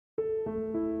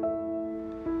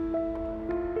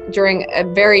During a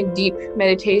very deep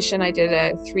meditation, I did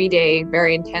a 3-day,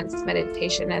 very intense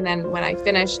meditation. And then when I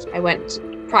finished, I went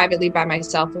privately by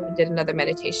myself and did another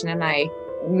meditation. And I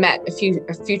met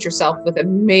a future self with a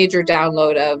major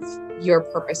download of your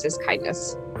purpose is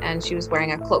kindness. And she was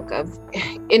wearing a cloak of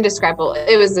indescribable.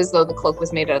 It was as though the cloak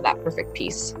was made out of that perfect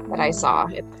piece that I saw.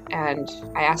 And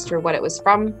I asked her what it was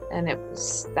from. And it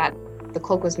was that the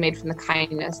cloak was made from the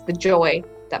kindness, the joy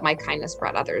that my kindness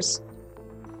brought others.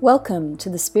 Welcome to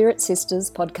the Spirit Sisters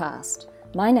podcast.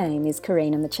 My name is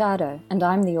Karina Machado and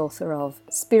I'm the author of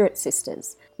Spirit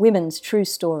Sisters, Women's True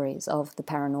Stories of the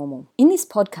Paranormal. In this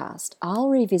podcast, I'll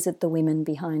revisit the women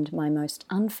behind my most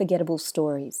unforgettable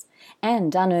stories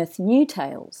and unearth new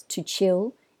tales to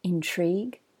chill,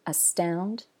 intrigue,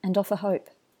 astound and offer hope.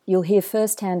 You'll hear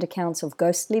first-hand accounts of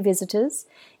ghostly visitors,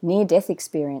 near-death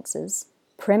experiences,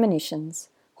 premonitions,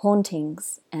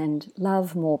 hauntings and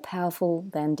love more powerful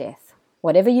than death.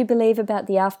 Whatever you believe about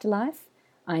the afterlife,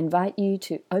 I invite you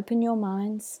to open your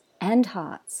minds and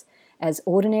hearts as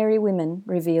ordinary women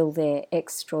reveal their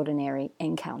extraordinary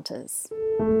encounters.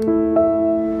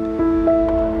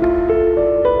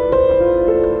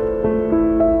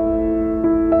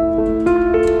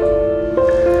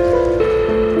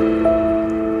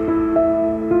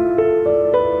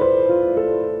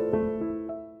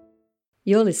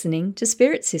 You're listening to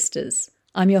Spirit Sisters.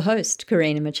 I'm your host,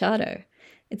 Karina Machado.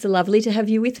 It's lovely to have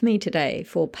you with me today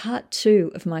for part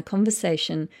 2 of my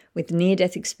conversation with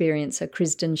near-death experiencer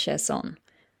Kristin Chasson.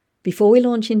 Before we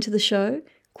launch into the show,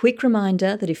 quick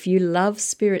reminder that if you love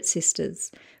Spirit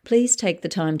Sisters, please take the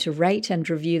time to rate and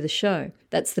review the show.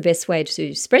 That's the best way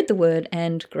to spread the word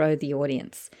and grow the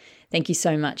audience. Thank you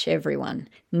so much, everyone.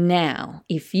 Now,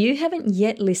 if you haven't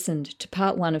yet listened to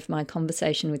part 1 of my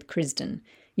conversation with Kristin,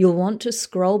 you'll want to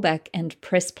scroll back and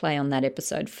press play on that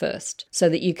episode first so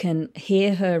that you can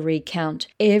hear her recount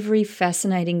every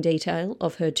fascinating detail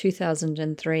of her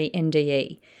 2003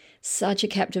 NDE. Such a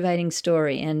captivating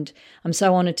story, and I'm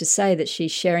so honoured to say that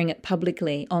she's sharing it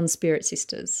publicly on Spirit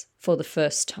Sisters for the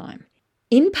first time.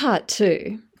 In part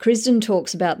 2, Kristin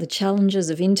talks about the challenges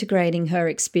of integrating her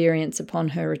experience upon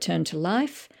her return to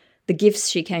life, the gifts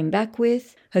she came back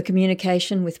with, her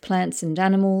communication with plants and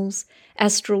animals,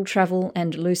 astral travel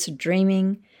and lucid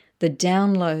dreaming, the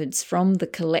downloads from the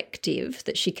collective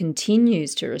that she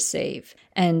continues to receive,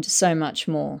 and so much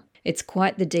more. It's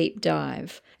quite the deep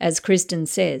dive. As Kristin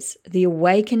says, the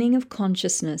awakening of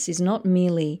consciousness is not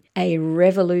merely a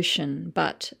revolution,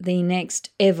 but the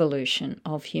next evolution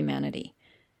of humanity.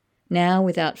 Now,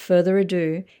 without further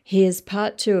ado, here's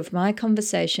part 2 of my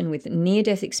conversation with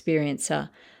near-death experiencer,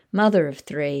 mother of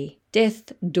 3,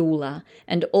 death doula,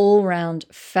 and all-round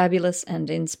fabulous and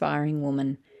inspiring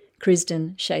woman,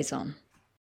 Kristin Chasson.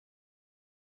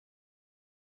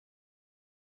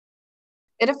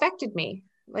 It affected me.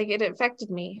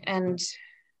 And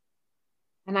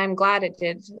I'm glad it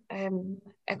did.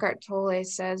 Eckhart Tolle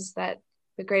says that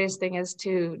the greatest thing is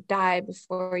to die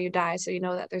before you die, so you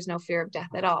know that there's no fear of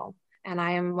death at all. And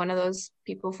I am one of those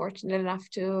people fortunate enough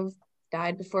to have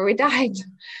died before we died,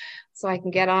 so I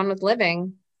can get on with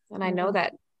living. And I know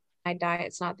that I die,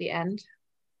 it's not the end.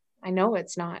 I know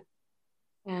it's not.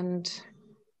 And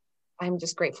I'm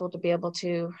just grateful to be able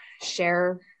to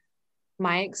share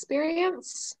my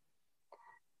experience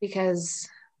because,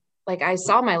 like, I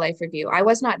saw my life review. I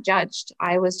was not judged.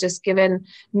 I was just given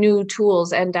new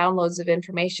tools and downloads of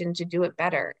information to do it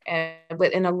better and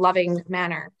in a loving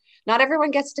manner. Not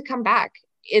everyone gets to come back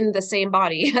in the same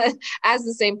body as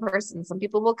the same person. Some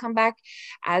people will come back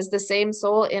as the same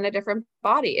soul in a different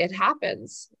body. It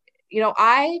happens.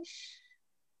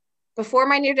 Before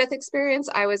my near-death experience,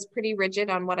 I was pretty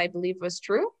rigid on what I believed was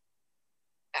true.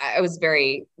 I was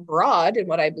very broad in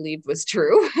what I believed was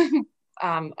true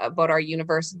about our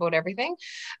universe, about everything.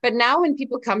 But now when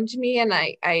people come to me and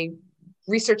I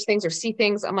research things or see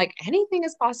things, I'm like, anything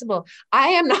is possible. I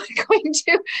am not going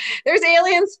to, there's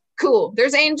aliens, cool.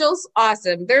 There's angels,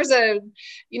 awesome. There's a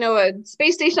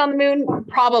space station on the moon,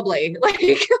 probably.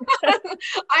 Like,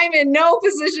 I'm in no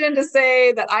position to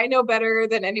say that I know better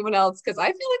than anyone else because I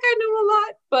feel like I know a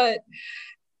lot. But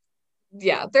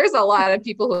yeah, there's a lot of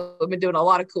people who have been doing a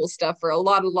lot of cool stuff for a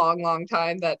long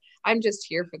time that I'm just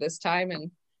here for this time.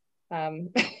 And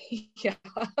yeah.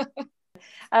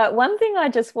 One thing I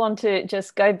just want to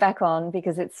just go back on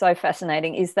because it's so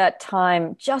fascinating is that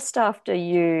time just after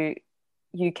you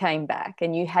came back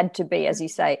and you had to be, as you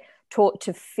say, taught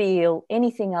to feel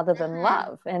anything other than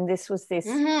love. And this was this,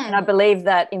 and I believe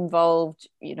that involved,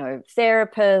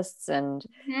 therapists and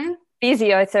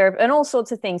physiotherapy and all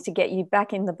sorts of things to get you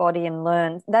back in the body and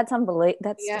learn. That's unbelievable.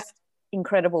 That's just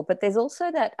incredible. But there's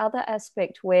also that other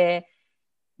aspect where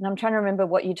And I'm trying to remember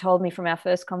what you told me from our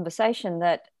first conversation,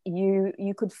 that you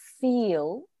could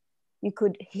feel, you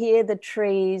could hear the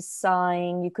trees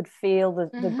sighing, you could feel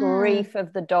the grief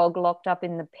of the dog locked up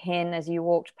in the pen as you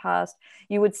walked past.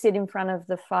 You would sit in front of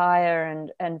the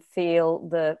fire and feel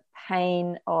the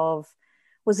pain of,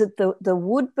 was it the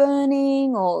wood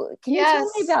burning, or can you tell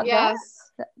me about that?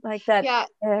 Like that?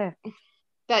 Yeah.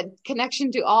 That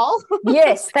connection to all.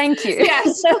 Yes, thank you.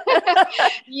 Yes.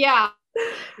 Yeah.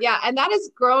 And that has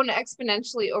grown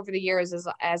exponentially over the years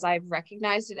as I've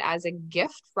recognized it as a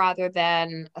gift rather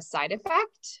than a side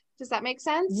effect. Does that make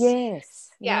sense? Yes.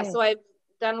 Yeah. Yes. So I've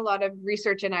done a lot of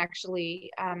research and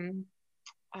actually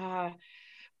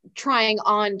trying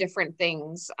on different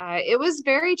things. It was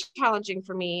very challenging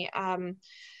for me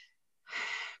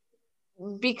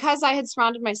because I had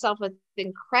surrounded myself with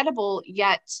incredible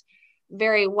yet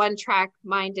very one-track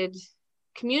minded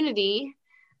community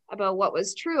about what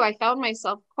was true. I found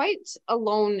myself quite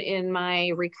alone in my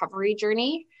recovery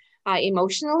journey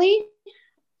emotionally,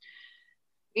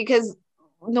 because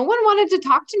no one wanted to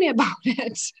talk to me about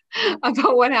it,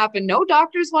 about what happened. No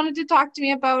doctors wanted to talk to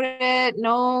me about it.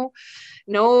 No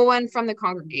one from the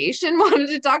congregation wanted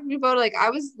to talk to me about it. Like,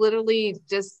 I was literally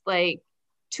just like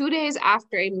 2 days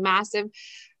after a massive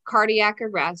cardiac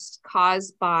arrest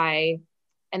caused by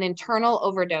an internal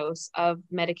overdose of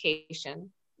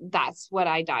medication. That's what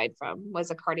I died from,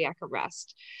 was a cardiac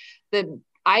arrest. The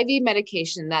IV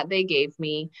medication that they gave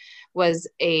me was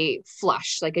a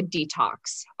flush, like a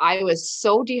detox. I was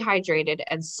so dehydrated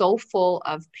and so full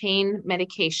of pain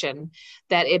medication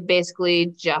that it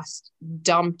basically just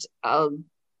dumped a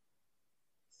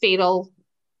fatal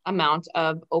amount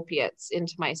of opiates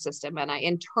into my system, and I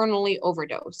internally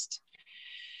overdosed.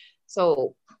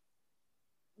 So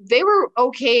they were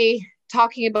okay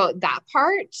talking about that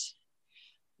part,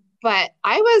 but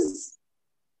I was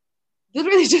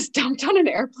literally just dumped on an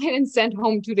airplane and sent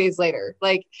home 2 days later.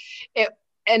 Like it,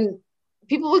 and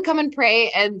people would come and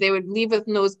pray and they would leave with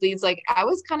nosebleeds. Like, I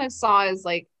was kind of saw as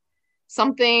like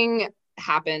something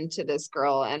happened to this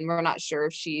girl and we're not sure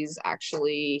if she's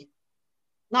actually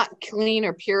not clean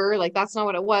or pure. Like, that's not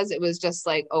what it was. It was just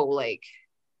like, oh, like,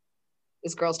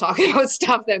 this girl's talking about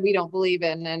stuff that we don't believe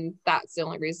in. And that's the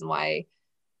only reason why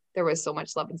there was so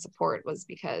much love and support, was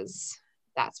because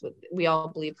that's what we all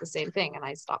believe the same thing. And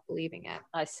I stopped believing it.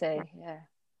 I see. Yeah.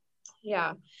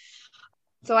 Yeah.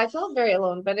 So I felt very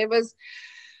alone, but it was,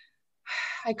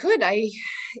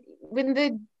 when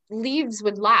the leaves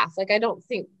would laugh, like, I don't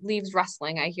think leaves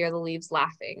rustling. I hear the leaves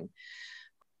laughing.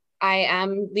 I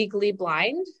am legally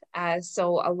blind.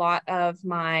 So a lot of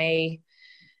my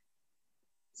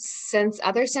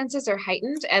other senses are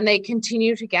heightened, and they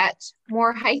continue to get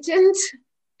more heightened.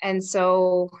 And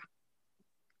so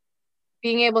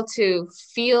being able to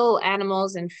feel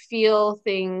animals and feel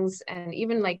things, and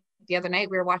even like the other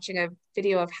night we were watching a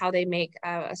video of how they make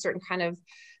a certain kind of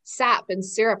sap and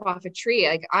syrup off a tree.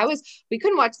 Like, we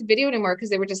couldn't watch the video anymore because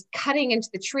they were just cutting into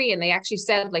the tree, and they actually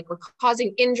said, like, we're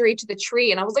causing injury to the tree.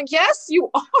 And I was like, yes,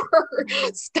 you are.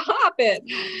 Stop it.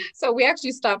 So we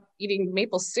actually stopped eating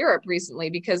maple syrup recently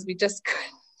because we just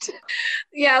couldn't.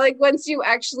 Yeah, like, once you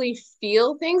actually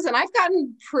feel things, and I've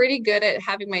gotten pretty good at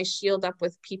having my shield up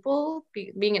with people,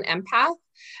 being an empath.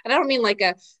 And I don't mean like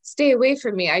a stay away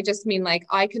from me. I just mean like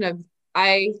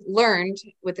I learned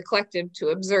with the collective to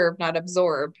observe, not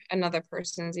absorb another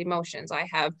person's emotions. I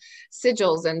have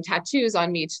sigils and tattoos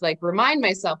on me to like remind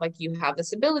myself, like, you have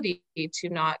this ability to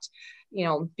not,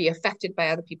 be affected by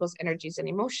other people's energies and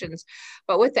emotions.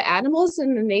 But with the animals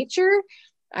and the nature,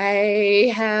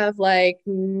 I have like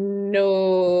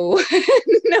no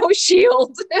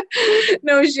shield,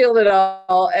 no shield at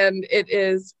all. And it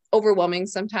is overwhelming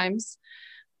sometimes.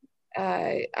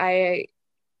 I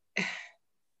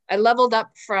leveled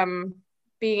up from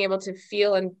being able to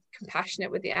feel and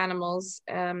compassionate with the animals,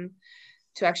 to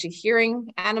actually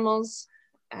hearing animals,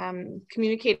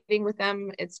 communicating with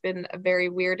them. It's been a very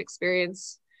weird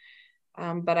experience.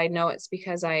 But I know it's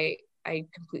because I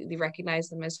completely recognize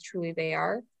them as truly they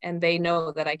are, and they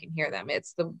know that I can hear them.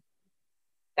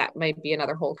 That might be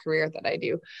another whole career that I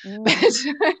do. But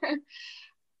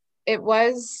it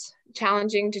was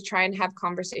challenging to try and have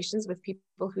conversations with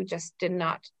people who just did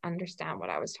not understand what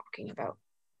I was talking about.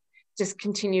 Just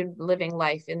continued living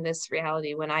life in this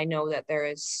reality when I know that there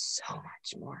is so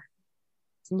much more.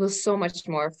 There's so much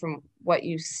more from what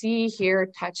you see, hear,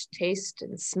 touch, taste,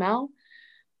 and smell.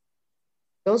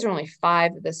 Those are only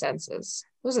 5 of the senses.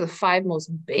 Those are the 5 most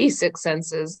basic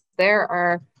senses. There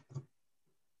are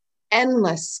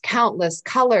endless, countless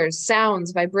colors,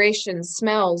 sounds, vibrations,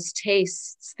 smells,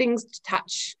 tastes, things to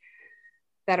touch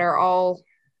that are all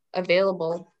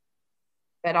available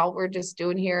that all we're just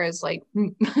doing here is like,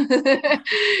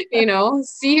 you know,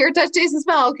 see, hear, touch, taste, and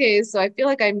smell. Okay. So I feel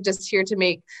like I'm just here to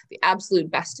make the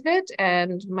absolute best of it.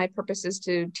 And my purpose is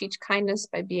to teach kindness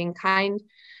by being kind,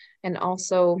 and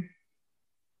also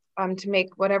to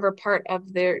make whatever part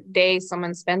of their day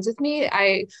someone spends with me,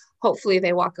 hopefully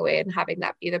they walk away and having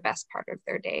that be the best part of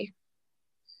their day.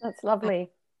 That's lovely.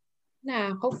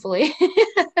 Yeah, hopefully.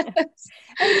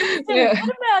 Yeah.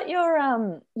 What about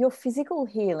your physical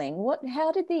healing?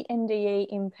 How did the NDE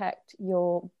impact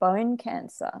your bone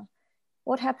cancer?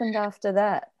 What happened after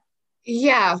that?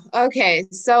 Yeah. Okay.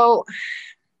 So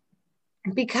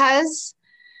because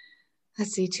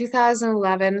let's see,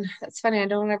 2011, that's funny. I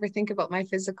don't ever think about my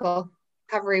physical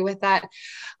recovery with that.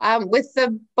 With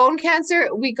the bone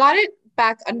cancer, we got it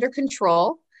back under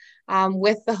control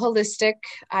with the holistic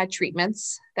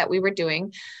treatments that we were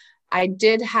doing. I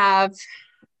had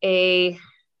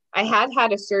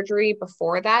a surgery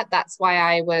before that. That's why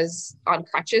I was on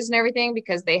crutches and everything,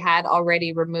 because they had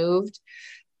already removed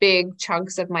big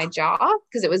chunks of my jaw,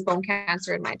 because it was bone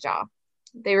cancer in my jaw.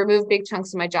 They removed big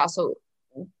chunks of my jaw. So,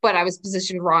 but I was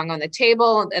positioned wrong on the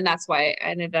table. And that's why I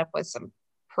ended up with some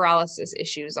paralysis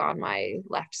issues on my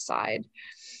left side.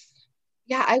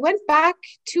 Yeah, I went back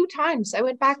 2 times. I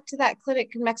went back to that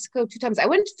clinic in Mexico 2 times. I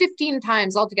went 15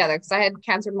 times altogether because I had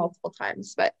cancer multiple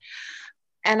times.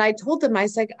 And I told them, I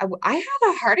was like, I had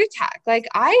a heart attack. Like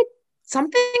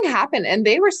something happened, and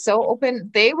they were so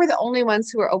open. They were the only ones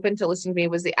who were open to listen to me,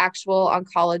 was the actual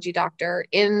oncology doctor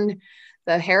in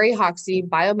the Harry Hoxsey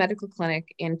Biomedical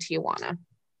Clinic in Tijuana.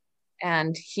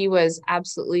 And he was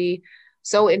absolutely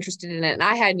so interested in it. And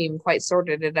I hadn't even quite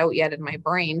sorted it out yet in my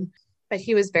brain, but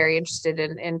he was very interested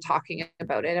in talking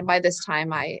about it. And by this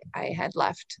time I had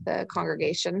left the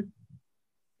congregation.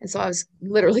 And so I was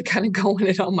literally kind of going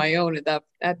it on my own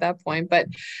at that point, but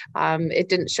it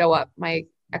didn't show up. My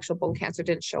actual bone cancer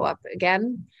didn't show up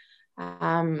again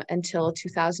until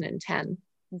 2010.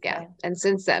 Okay. Yeah. And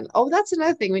since then, that's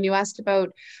another thing. When you asked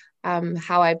about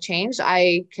how I've changed,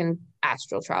 I can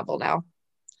astral travel now.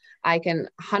 I can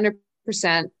 100%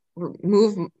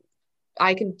 move.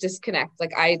 I can disconnect.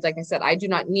 Like I said, I do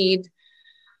not need,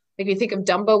 like you think of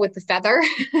Dumbo with the feather,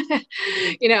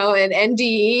 you know, and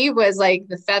NDE was like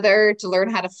the feather to learn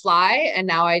how to fly. And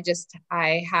now I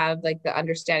have like the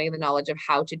understanding, the knowledge of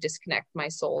how to disconnect my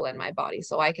soul and my body.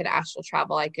 So I can astral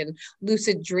travel. I can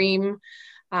lucid dream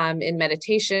in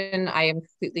meditation.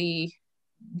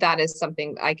 That is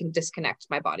something I can disconnect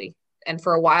my body. And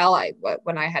for a while,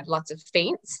 when I had lots of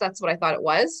faints, that's what I thought it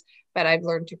was, but I've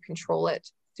learned to control it,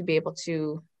 to be able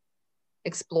to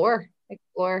explore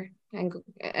and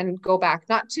go back,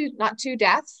 not to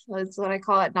death. That's what I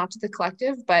call it, not to the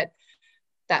collective, but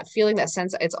that feeling, that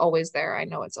sense, it's always there. I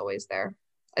know it's always there.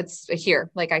 It's here.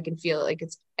 Like I can feel it, like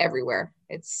it's everywhere.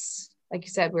 It's like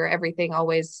you said, we're everything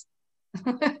always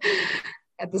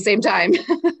at the same time.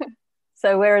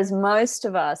 So whereas most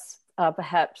of us are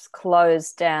perhaps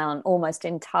closed down almost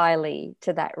entirely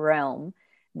to that realm,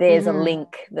 there's a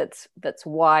link that's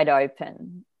wide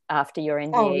open after your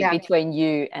NDE between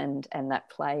you and that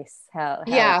place. How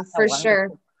for wonderful. Sure.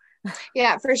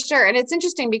 Yeah, for sure. And it's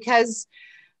interesting because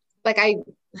like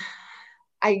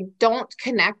I don't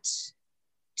connect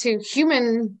to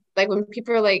human, like when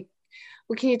people are like,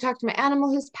 well, can you talk to my animal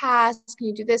who's passed? Can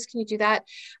you do this? Can you do that?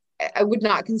 I would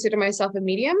not consider myself a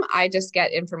medium. I just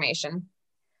get information.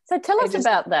 So tell us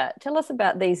about that. Tell us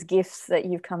about these gifts that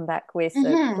you've come back with,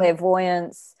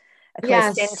 clairvoyance,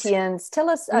 clairsentience. Tell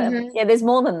us, there's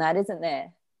more than that, isn't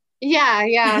there? Yeah.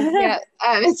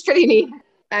 It's pretty neat.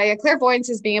 Clairvoyance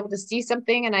is being able to see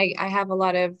something, and I have a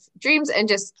lot of dreams and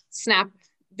just snap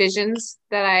visions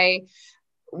that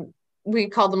we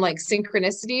call them like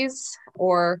synchronicities.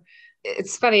 Or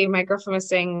it's funny, my girlfriend was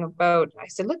saying about, I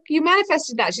said, look, you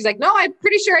manifested that. She's like, no, I'm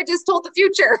pretty sure I just told the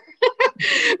future.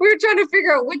 We were trying to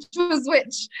figure out which was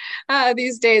which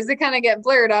these days. They kind of get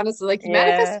blurred, honestly. Like, you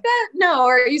manifested that? No,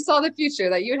 or you saw the future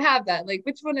that you would have that. Like,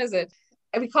 which one is it?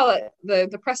 And we call it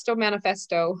the Presto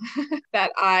Manifesto.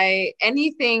 That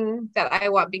anything that I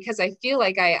want, because I feel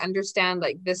like I understand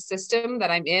like this system that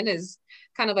I'm in is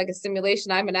kind of like a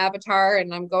simulation. I'm an avatar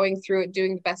and I'm going through it,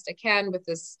 doing the best I can with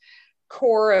this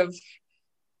core of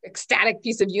ecstatic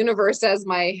piece of universe as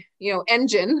my,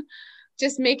 engine,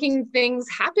 just making things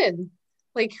happen.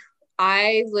 Like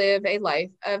I live a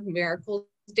life of miracles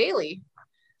daily,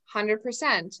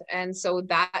 100%. And so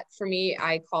that for me,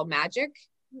 I call magic.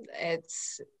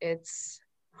 It's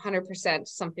 100%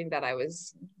 something that I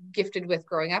was gifted with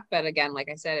growing up. But again, like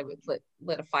I said, it would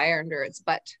lit a fire under its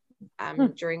butt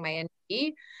during my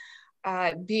NDE.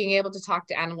 Being able to talk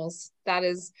to animals, that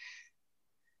is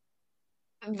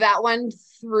that one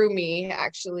threw me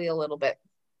actually a little bit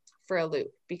for a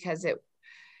loop, because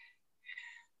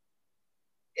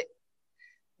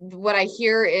what I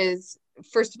hear is,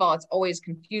 first of all, it's always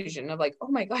confusion of like, oh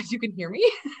my God, you can hear me.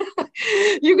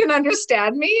 You can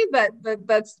understand me.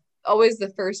 That's always the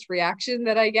first reaction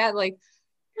that I get, like,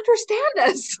 understand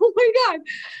us. Oh my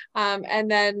God.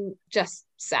 And then just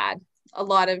sad. A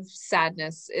lot of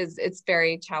sadness it's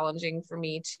very challenging for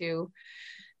me to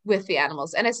with the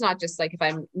animals. And it's not just like if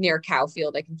I'm near a cow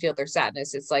field, I can feel their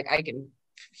sadness. It's like I can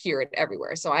hear it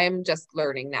everywhere. So I am just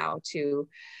learning now to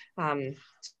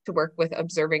work with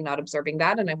observing, not observing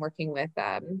that. And I'm working with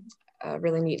a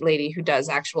really neat lady who does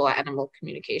actual animal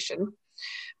communication.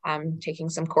 Taking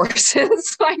some courses,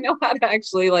 so I know how to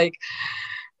actually like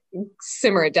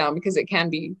simmer it down, because it can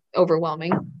be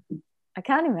overwhelming. I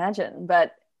can't imagine,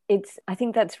 but I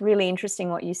think that's really interesting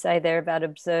what you say there about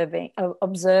observing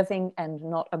and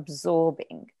not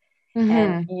absorbing. Mm-hmm.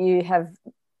 And you have,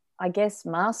 I guess,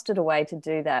 mastered a way to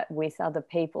do that with other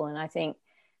people. And I think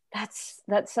that's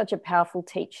such a powerful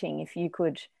teaching if you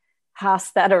could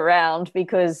pass that around,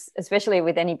 because especially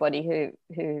with anybody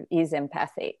who is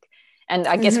empathic, and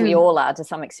I guess we all are to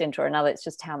some extent or another, it's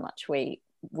just how much we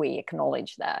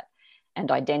acknowledge that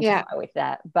and identify with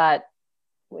that. But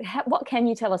what can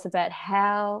you tell us about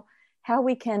how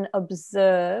we can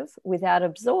observe without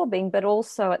absorbing, but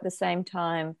also at the same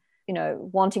time,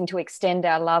 wanting to extend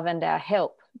our love and our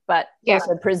help, but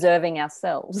also preserving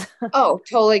ourselves? Oh,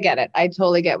 totally get it. I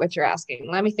totally get what you're asking.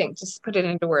 Let me think, just put it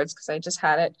into words, because I just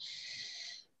had it.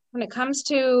 When it comes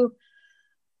to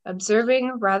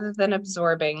observing rather than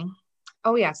absorbing,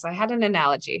 oh yes, I had an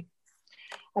analogy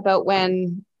about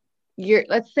when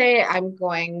let's say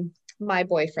my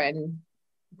boyfriend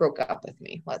broke up with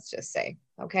me, let's just say,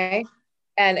 okay?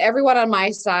 And everyone on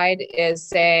my side is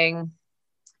saying,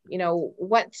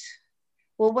 what's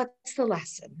the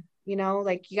lesson?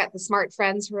 Like you got the smart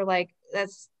friends who are like,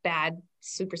 that's bad,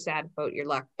 super sad about your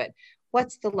luck, but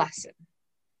what's the lesson?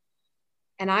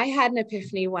 And I had an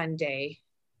epiphany one day,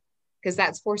 because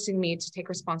that's forcing me to take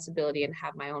responsibility and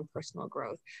have my own personal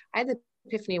growth. I had the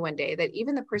epiphany one day that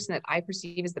even the person that I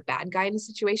perceive as the bad guy in the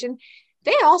situation,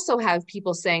 they also have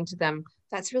people saying to them,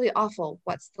 that's really awful.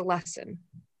 What's the lesson?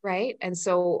 Right. And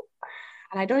so,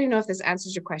 and I don't even know if this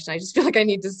answers your question, I just feel like I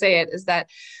need to say it, is that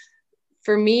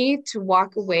for me to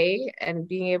walk away and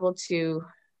being able to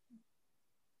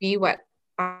be what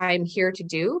I'm here to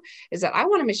do, is that I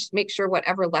want to make sure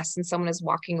whatever lesson someone is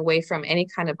walking away from any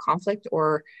kind of conflict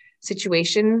or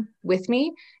situation with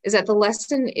me, is that the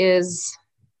lesson is,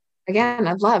 again,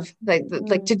 of love,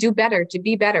 like to do better, to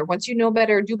be better. Once you know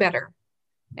better, do better.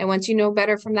 And once you know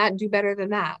better from that, do better than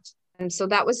that. And so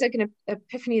that was like an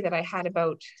epiphany that I had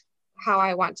about how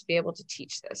I want to be able to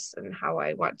teach this, and how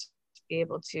I want to be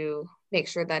able to make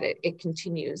sure that it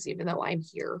continues, even though I'm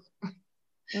here.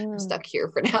 I'm stuck here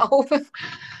for now.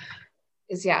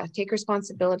 Is take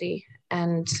responsibility.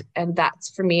 And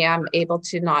that's, for me, I'm able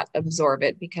to not absorb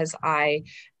it, because I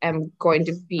am going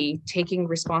to be taking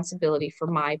responsibility for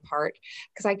my part,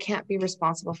 because I can't be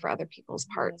responsible for other people's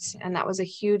parts. And that was a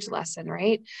huge lesson,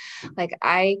 right? Like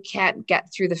I can't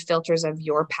get through the filters of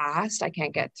your past. I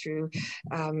can't get through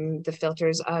the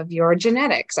filters of your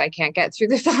genetics. I can't get through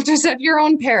the filters of your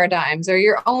own paradigms or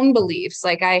your own beliefs.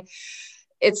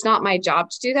 It's not my job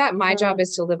to do that. My job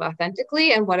is to live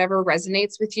authentically, and whatever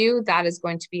resonates with you, that is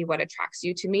going to be what attracts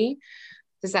you to me.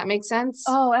 Does that make sense?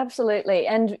 Oh, absolutely.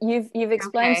 And you've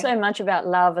explained so much about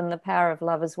love and the power of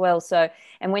love as well. So,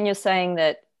 and when you're saying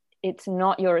that it's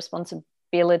not your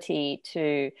responsibility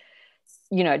to,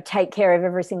 take care of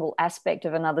every single aspect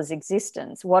of another's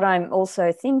existence, what I'm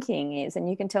also thinking is, and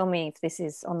you can tell me if this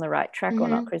is on the right track or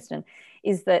not, Kristen,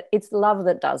 is that it's love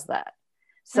that does that.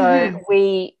 So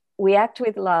we act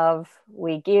with love,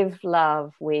 we give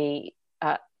love, we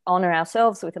honor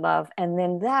ourselves with love, and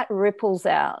then that ripples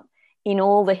out in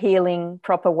all the healing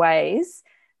proper ways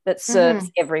that serves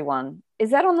everyone.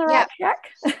 Is that on the right track?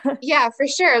 Yeah, for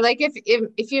sure. Like if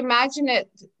you imagine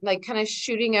it like kind of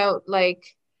shooting out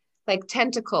like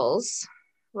tentacles,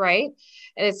 right?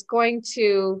 And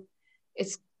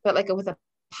but like with a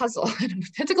puzzle,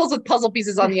 tentacles with puzzle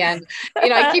pieces on the end.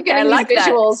 I keep getting these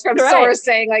visuals from Source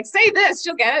saying like, say this,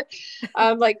 you'll get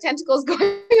it. Like tentacles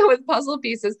going with puzzle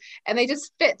pieces, and they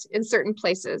just fit in certain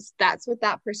places. That's what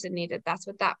that person needed. That's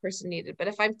what that person needed. But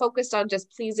if I'm focused on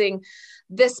just pleasing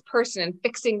this person and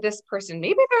fixing this person,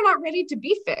 maybe they're not ready to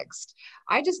be fixed.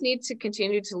 I just need to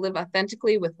continue to live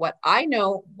authentically with what I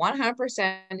know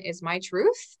 100% is my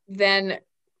truth. Then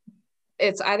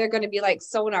it's either going to be like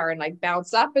sonar and like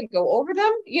bounce up and go over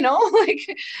them,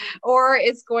 like, or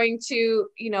it's going to,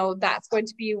 that's going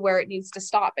to be where it needs to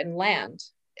stop and land.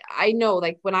 I know,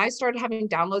 like when I started having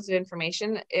downloads of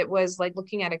information, it was like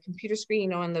looking at a computer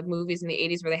screen, in the movies in the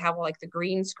 80s where they have like the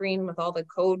green screen with all the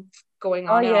code going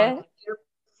on. Oh, yeah.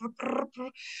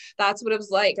 That's what it was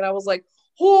like. And I was like,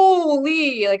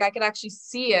 holy, like I could actually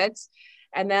see it.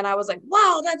 And then I was like,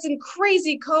 wow, that's in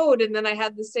crazy code. And then I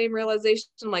had the same realization,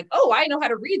 like, oh, I know how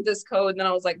to read this code. And then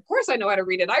I was like, of course I know how to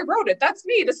read it. I wrote it. That's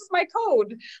me. This is my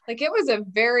code. Like, it was a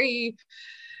very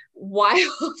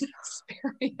wild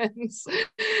experience.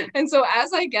 And so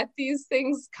as I get these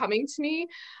things coming to me,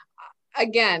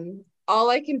 again, all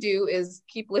I can do is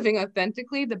keep living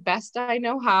authentically the best I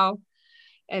know how,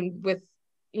 and with,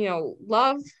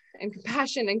 love and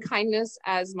compassion and kindness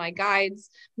as my guides.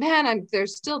 Man,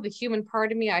 there's still the human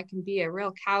part of me. I can be a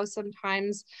real cow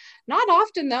sometimes. Not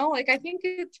often though. Like, I think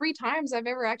 3 times I've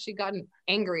ever actually gotten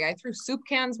angry. I threw soup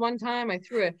cans one time. I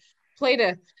threw a plate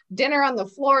of dinner on the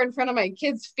floor in front of my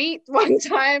kids' feet one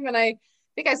time. And I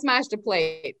think I smashed a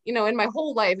plate, in my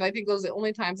whole life. I think those are the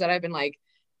only times that I've been like,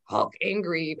 Hulk,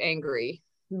 angry.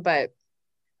 But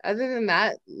other than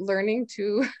that, learning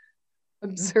to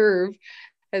observe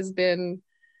has been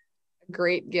a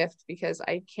great gift, because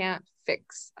I can't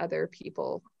fix other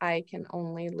people. I can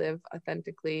only live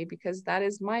authentically, because that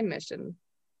is my mission.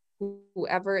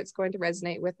 Whoever it's going to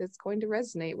resonate with, it's going to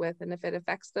resonate with. And if it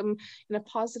affects them in a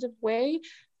positive way,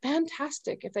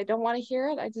 fantastic. If they don't want to hear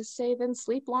it, I just say, then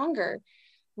sleep longer.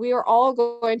 We are all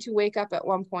going to wake up at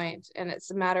one point, and it's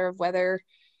a matter of whether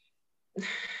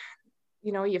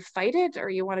you fight it, or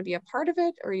you want to be a part of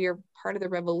it, or you're part of the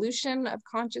revolution of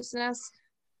consciousness.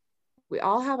 We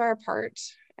all have our part,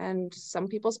 and some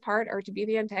people's part are to be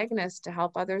the antagonist, to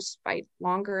help others fight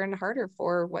longer and harder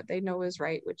for what they know is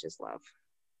right, which is love.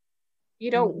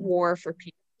 You don't war for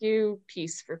peace, you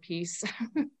peace for peace.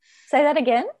 Say that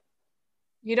again.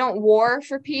 You don't war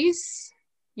for peace,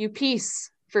 you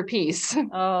peace for peace.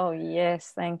 Oh,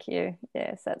 yes, thank you.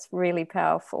 Yes, that's really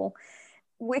powerful.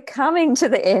 We're coming to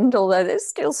the end, although there's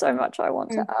still so much I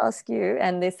want to ask you,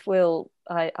 and this will,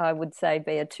 I would say,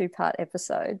 be a 2-part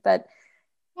episode. But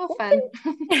what can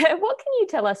you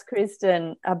tell us,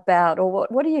 Kristen, about, or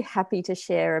what are you happy to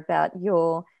share about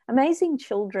your amazing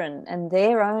children and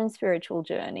their own spiritual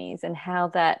journeys, and how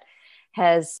that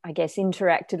has, I guess,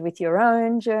 interacted with your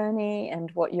own journey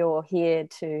and what you're here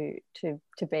to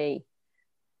be?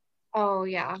 Oh,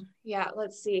 yeah.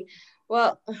 Let's see.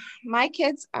 Well, my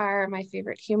kids are my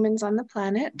favorite humans on the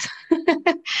planet.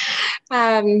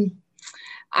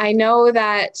 I know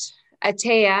that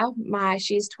Atea,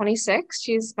 she's 26.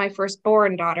 She's my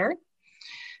firstborn daughter.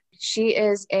 She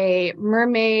is a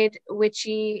mermaid,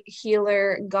 witchy,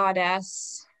 healer,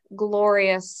 goddess,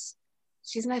 glorious.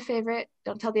 She's my favorite.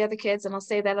 Don't tell the other kids, and I'll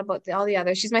say that about all the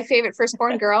others. She's my favorite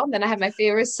firstborn girl. Then I have my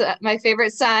favorite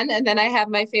son, and then I have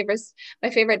my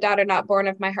favorite daughter, not born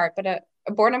of my heart, but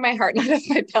born of my heart, not of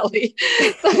my belly.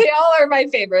 So they all are my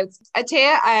favorites.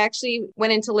 Atea, I actually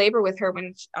went into labor with her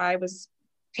when I was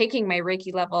taking my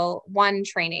Reiki level 1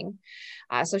 training.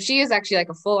 So she is actually like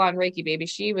a full-on Reiki baby.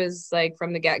 She was like,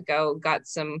 from the get-go, got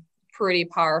some pretty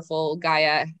powerful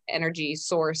Gaia energy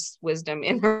source wisdom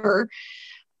in her.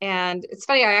 And it's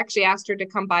funny, I actually asked her to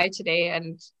come by today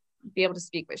and be able to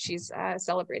speak, but she's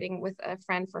celebrating with a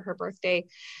friend for her birthday.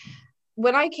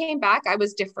 When I came back, I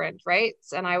was different, right?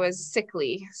 And I was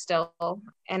sickly still.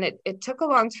 And it took a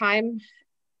long time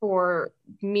for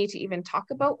me to even talk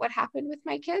about what happened with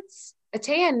my kids.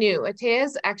 Atea knew. Atea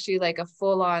is actually like a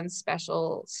full-on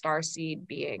special starseed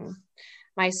being.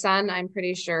 My son, I'm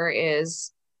pretty sure,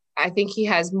 I think he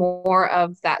has more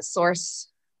of that source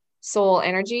soul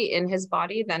energy in his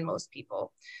body than most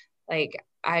people. Like,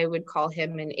 I would call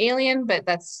him an alien, but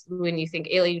that's, when you think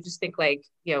alien, you just think like,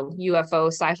 UFO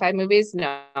sci-fi movies.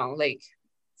 No, like,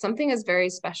 something is very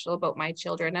special about my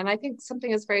children. And I think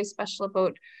something is very special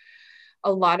about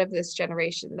a lot of this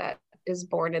generation that is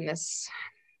born in this,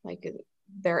 like,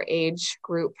 their age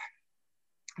group.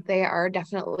 They are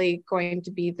definitely going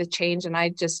to be the change. And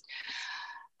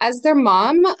as their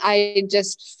mom, I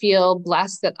just feel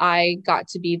blessed that I got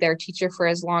to be their teacher for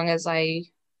as long as I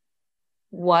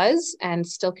was, and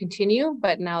still continue.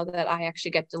 But now that I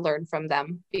actually get to learn from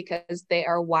them, because they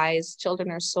are wise.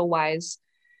 Children are so wise.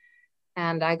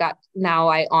 And now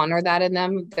I honor that in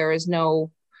them. There is no,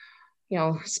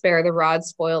 spare the rod,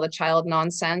 spoil the child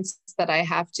nonsense that I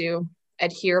have to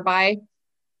adhere by.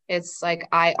 It's like,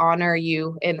 I honor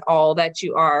you in all that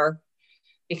you are,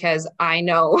 because I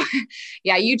know,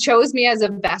 yeah, you chose me as a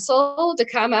vessel to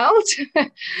come out,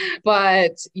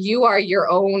 but you are your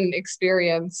own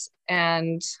experience.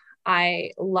 And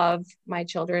I love my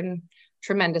children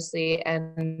tremendously.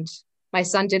 And my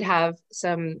son did have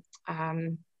some,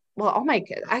 well, all my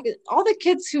kids, all the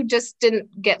kids who just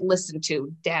didn't get listened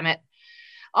to, damn it.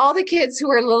 All the kids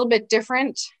who are a little bit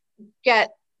different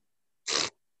get,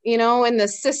 in the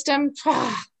system.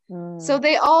 So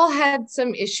they all had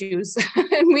some issues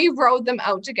and we rode them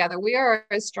out together. We are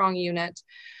a strong unit.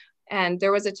 And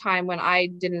there was a time when I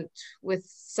didn't, with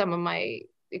some of my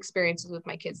experiences with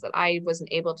my kids, that I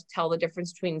wasn't able to tell the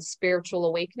difference between spiritual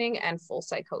awakening and full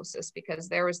psychosis, because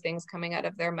there was things coming out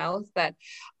of their mouth that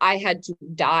I had to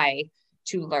die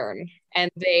to learn,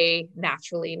 and they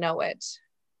naturally know it.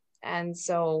 And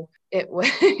so it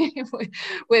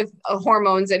with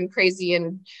hormones and crazy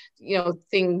and,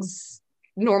 things,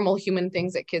 normal human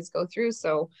things that kids go through.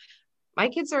 So my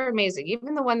kids are amazing.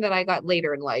 Even the one that I got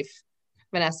later in life,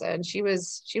 Vanessa, and she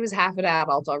was half an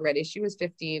adult already. She was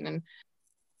 15, and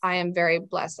I am very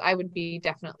blessed. I would be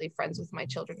definitely friends with my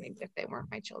children even if they weren't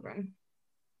my children.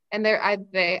 And I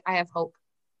have hope.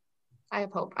 I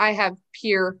have hope. I have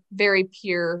very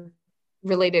peer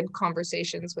related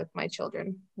conversations with my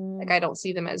children. Like, I don't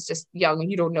see them as just young,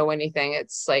 you don't know anything.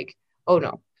 It's like, oh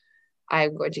no,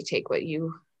 I'm going to take what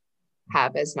you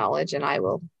have as knowledge and I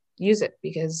will use it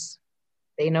because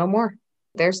they know more.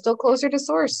 They're still closer to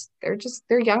source.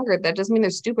 They're younger. That doesn't mean they're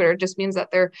stupid. It just means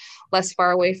that they're less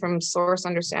far away from source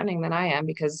understanding than I am,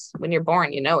 because when you're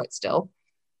born, it still.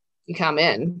 You come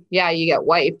in, you get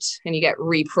wiped and you get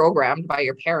reprogrammed by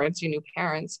your parents, your new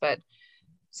parents, but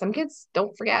some kids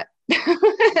don't forget.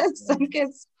 Some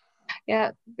kids,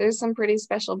 there's some pretty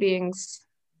special beings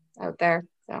out there.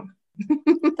 So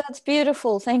that's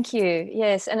beautiful. Thank you.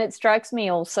 Yes. And it strikes me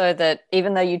also that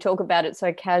even though you talk about it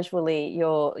so casually,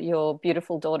 your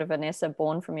beautiful daughter, Vanessa,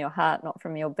 born from your heart, not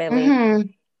from your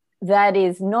belly, that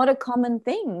is not a common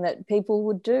thing that people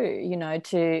would do,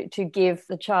 to give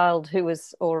the child who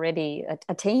was already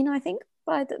a teen, I think,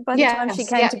 by the time she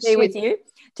came to be with you,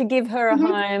 to give her a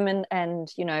home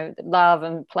and love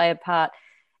and play a part.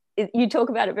 You talk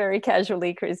about it very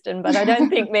casually, Kristen, but I don't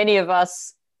think many of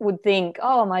us would think,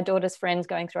 oh, my daughter's friend's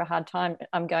going through a hard time,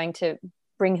 I'm going to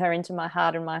bring her into my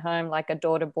heart and my home like a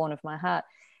daughter born of my heart.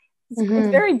 It's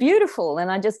very beautiful,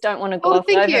 and I just don't want to gloss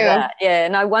over that. Yeah,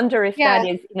 and I wonder if that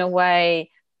is, in a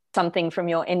way, something from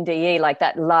your NDE, like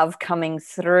that love coming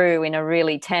through in a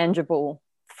really tangible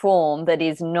form that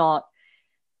is not,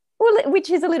 well, which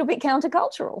is a little bit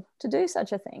countercultural to do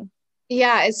such a thing.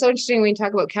 Yeah, it's so interesting when you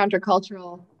talk about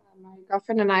countercultural. My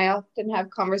girlfriend and I often have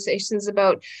conversations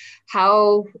about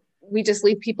how we just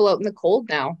leave people out in the cold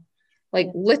now. Like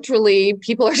literally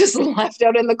people are just left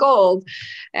out in the cold,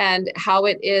 and how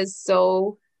it is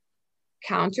so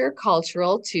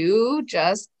countercultural to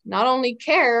just not only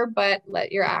care, but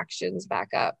let your actions back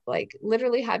up. Like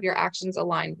literally have your actions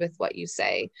aligned with what you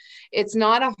say. It's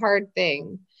not a hard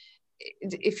thing.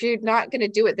 If you're not going to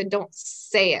do it, then don't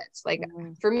say it. Like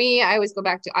for me, I always go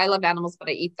back to, I love animals, but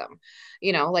I eat them,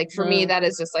 like for me, that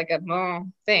is just like a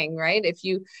thing, right? If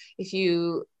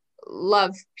you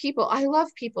love people, I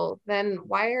love people, then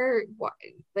what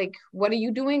are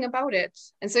you doing about it?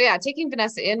 And so taking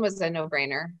Vanessa in was a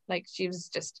no-brainer. Like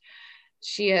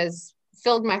she has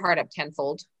filled my heart up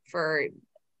tenfold for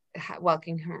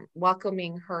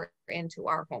welcoming her into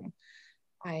our home.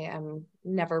 I am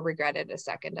never regretted a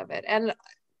second of it. And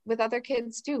with other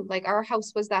kids too, like our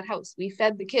house was that house. We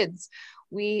fed the kids.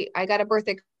 I got a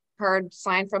birthday card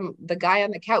signed from the guy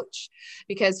on the couch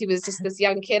because he was just this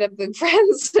young kid of the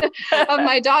friends of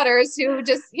my daughters who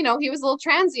just, he was a little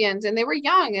transient and they were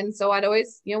young. And so I'd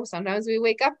always, sometimes we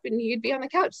wake up and he'd be on the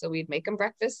couch. So we'd make him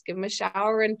breakfast, give him a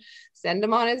shower and send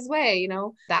him on his way.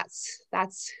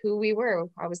 That's who we were.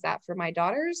 I was that for my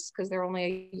daughters because they're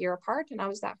only a year apart. And I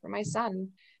was that for my son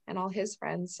and all his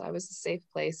friends. I was a safe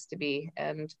place to be.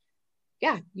 And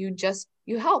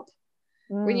you help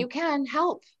when you can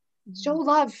help. Show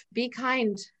love, be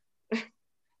kind.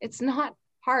 It's not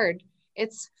hard.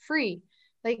 It's free.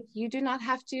 Like you do not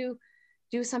have to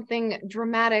do something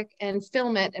dramatic and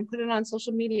film it and put it on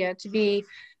social media to be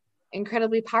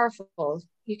incredibly powerful.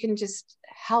 You can just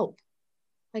help.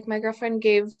 Like my girlfriend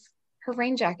gave her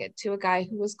rain jacket to a guy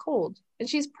who was cold and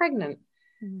she's pregnant.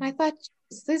 And I thought,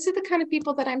 these are the kind of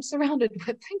people that I'm surrounded with.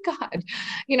 Thank God,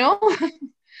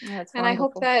 Yeah, and I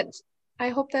hope that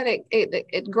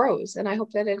it grows, and I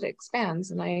hope that it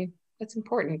expands, and that's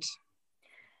important.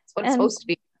 It's what it's supposed to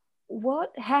be.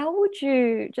 How would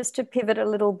you, just to pivot a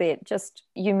little bit,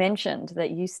 you mentioned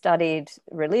that you studied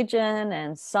religion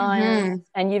and science,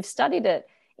 and you've studied it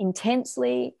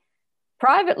intensely,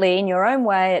 privately, in your own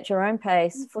way, at your own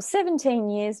pace, for 17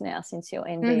 years now since your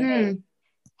NDE.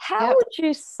 How would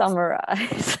you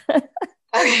summarize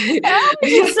Okay. How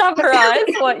would you summarize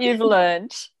what you've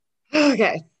learned?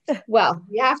 Okay. Well,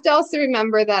 you have to also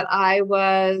remember that I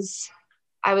was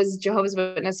Jehovah's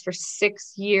Witness for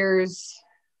 6 years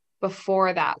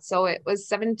before that. So it was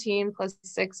 17 plus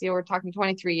 6, we're talking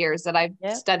 23 years that I've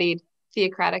studied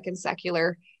theocratic and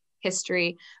secular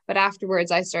history. But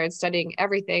afterwards, I started studying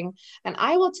everything. And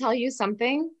I will tell you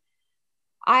something.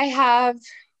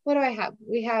 What do I have?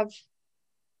 We have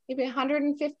maybe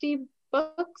 150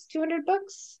 books, 200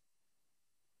 books.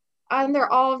 And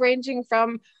they're all ranging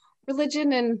from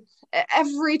religion and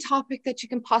every topic that you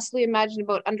can possibly imagine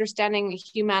about understanding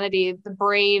humanity, the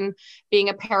brain being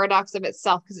a paradox of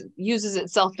itself because it uses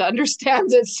itself to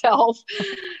understand itself.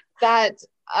 That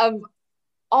of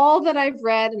all that I've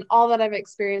read and all that I've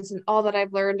experienced and all that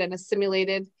I've learned and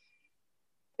assimilated,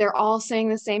 they're all saying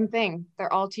the same thing.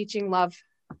 They're all teaching love.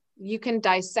 You can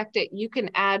dissect it. You can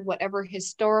add whatever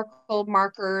historical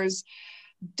markers,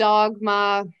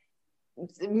 dogma,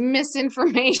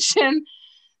 misinformation.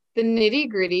 The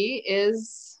nitty-gritty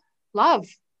is love.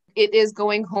 It is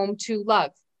going home to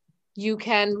love. You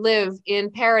can live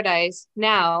in paradise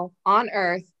now on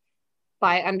earth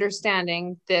by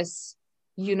understanding this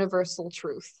universal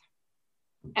truth.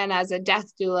 And as a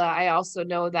death doula, I also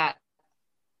know that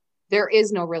there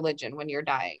is no religion when you're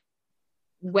dying.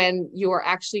 When you are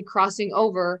actually crossing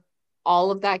over,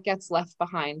 all of that gets left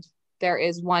behind. There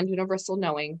is one universal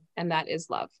knowing, and that is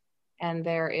love. And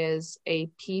there is a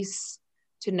peace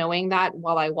to knowing that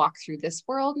while I walk through this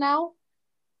world now.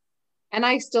 And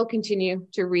I still continue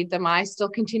to read them. I still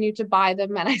continue to buy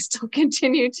them, and I still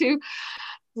continue to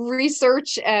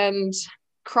research and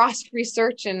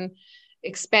cross-research and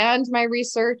expand my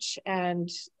research. And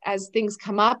as things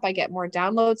come up, I get more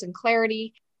downloads and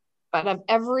clarity. But of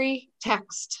every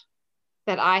text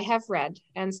that I have read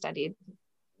and studied,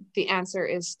 the answer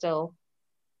is still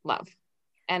love.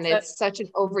 And it's such an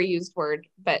overused word,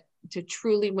 but to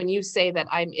truly, when you say that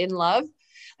I'm in love,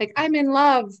 like I'm in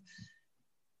love,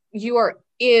 you are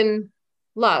in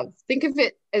love. Think of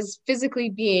it as physically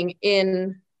being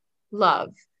in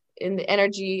love, in the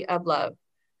energy of love,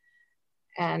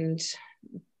 and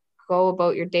go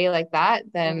about your day like that.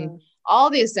 Then all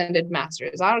the ascended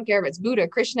masters, I don't care if it's Buddha,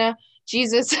 Krishna,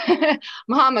 Jesus,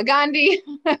 Mahatma Gandhi,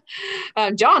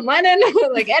 John Lennon,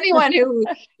 like anyone who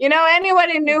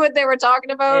knew what they were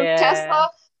talking about, Tesla,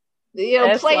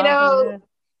 Plato.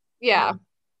 Yeah.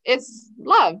 It's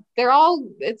love.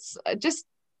 It's just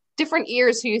different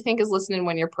ears who you think is listening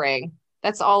when you're praying.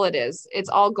 That's all it is. It's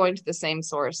all going to the same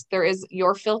source. There is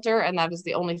your filter, and that is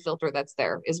the only filter that's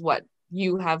there, is what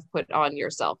you have put on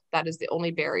yourself. That is the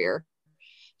only barrier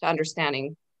to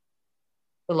understanding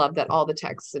the love that all the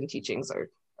texts and teachings are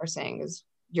saying, is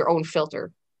your own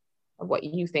filter of what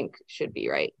you think should be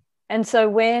right. And so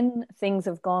when things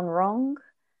have gone wrong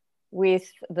with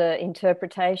the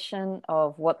interpretation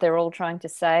of what they're all trying to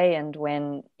say, and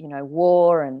when,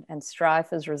 war and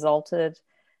strife has resulted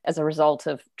as a result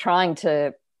of trying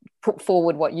to put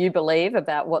forward what you believe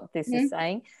about what this is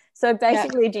saying. So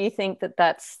basically, do you think that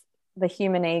that's the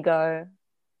human ego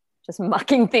just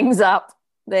mucking things up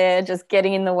there, just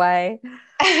getting in the way?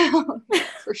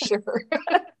 For sure.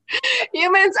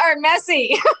 Humans are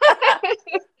messy.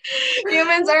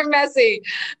 Humans are messy.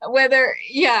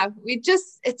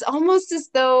 It's almost as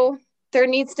though there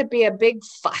needs to be a big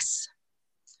fuss.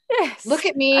 Yes. Look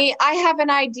at me. I have an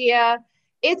idea.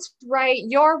 It's right.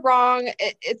 You're wrong.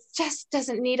 It just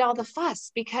doesn't need all the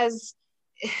fuss, because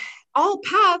all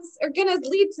paths are going to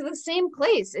lead to the same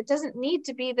place. It doesn't need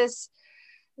to be this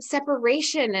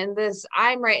separation and this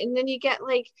I'm right. And then you get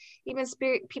like even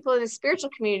people in the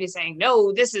spiritual community saying,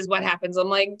 no, this is what happens. I'm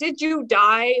like, did you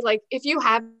die? Like, if you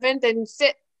haven't, then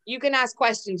sit. You can ask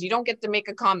questions. You don't get to make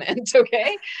a comment.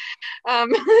 Okay.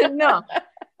 No,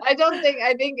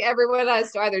 I think everyone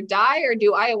has to either die or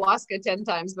do ayahuasca 10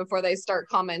 times before they start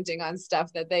commenting on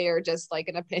stuff that they are just like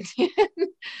an opinion.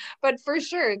 But for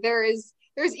sure, there's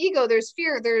ego, there's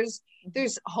fear,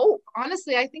 there's hope.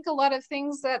 Honestly, I think a lot of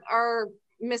things that are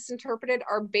misinterpreted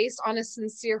are based on a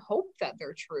sincere hope that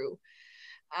they're true,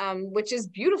 which is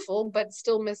beautiful, but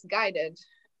still misguided.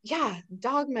 Yeah,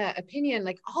 dogma, opinion,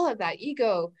 like all of that,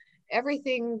 ego,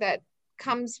 everything that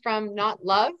comes from not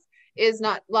love is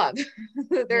not love.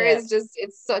 Is just,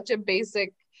 it's such a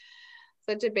basic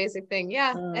thing.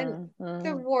 Yeah. And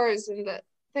the wars and the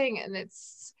thing, and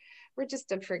we're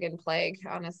just a friggin' plague,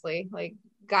 honestly. Like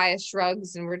Gaia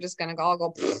shrugs and we're just gonna all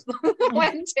go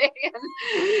one day.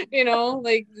 And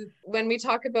like when we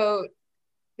talk about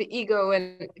the ego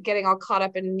and getting all caught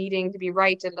up in needing to be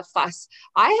right and the fuss,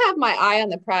 I have my eye on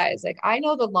the prize. Like I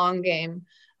know the long game.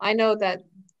 I know that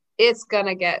it's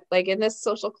gonna get, like, in this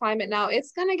social climate now,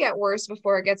 it's gonna get worse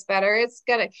before it gets better. It's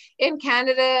gonna, in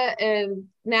Canada, and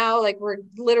now, like, we're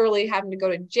literally having to go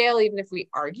to jail even if we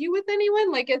argue with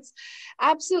anyone. Like, it's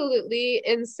absolutely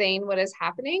insane what is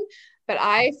happening. But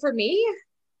for me,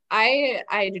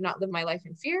 I do not live my life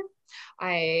in fear.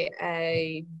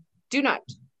 I do not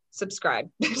subscribe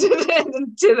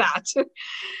to that.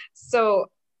 So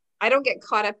I don't get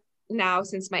caught up now,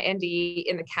 since my NDE,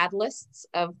 in the catalysts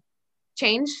of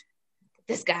change.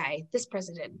 This guy, this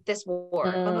president, this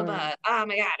war, blah, blah, blah. Oh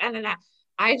my God. Nah, nah, nah.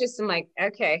 I just am like,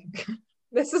 okay,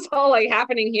 this is all like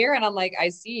happening here. And I'm like, I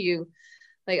see you.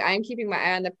 Like, I'm keeping my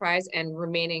eye on the prize and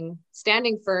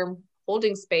standing firm,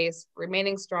 holding space,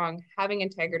 remaining strong, having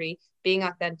integrity, being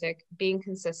authentic, being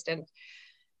consistent.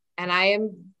 And I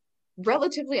am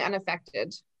relatively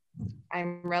unaffected.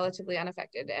 I'm relatively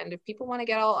unaffected. And if people want to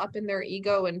get all up in their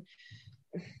ego, and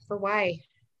for why?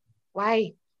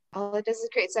 All it does is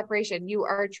create separation. You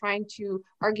are trying to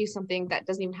argue something that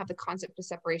doesn't even have the concept of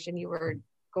separation. You are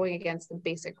going against the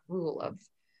basic rule of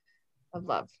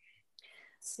love.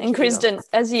 And Kristen,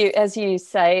 as you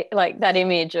say, like that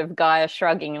image of Gaia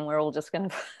shrugging and we're all just going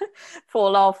to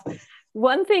fall off.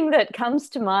 One thing that comes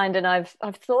to mind, and I've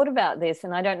thought about this,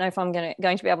 and I don't know if I'm going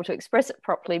to be able to express it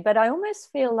properly, but I almost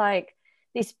feel like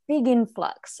this big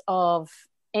influx of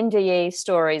NDE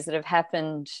stories that have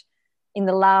happened in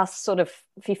the last sort of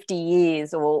 50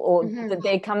 years, or that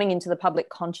they're coming into the public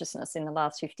consciousness in the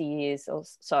last 50 years or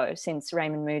so, since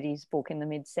Raymond Moody's book in the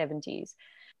mid-70s.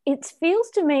 It feels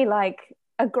to me like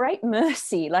a great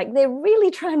mercy. Like, they're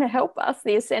really trying to help us,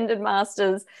 the Ascended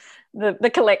Masters,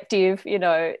 the collective, you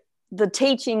know, the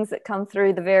teachings that come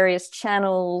through the various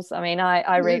channels. I mean,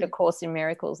 I read A Course in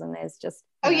Miracles, and there's just...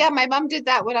 yeah, my mom did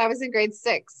that when I was in grade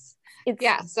 6.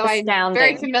 It's so astounding. I'm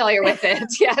very familiar with it.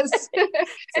 Yes.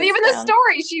 And even the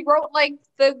story she wrote, like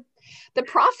the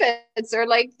prophets, or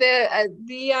like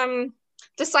the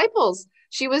disciples.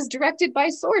 She was directed by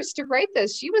source to write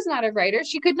this. She was not a writer.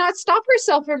 She could not stop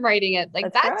herself from writing it. Like,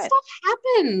 that's that right. Stuff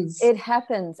happens. It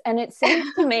happens. And it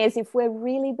seems to me as if we're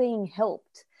really being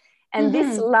helped. And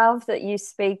this love that you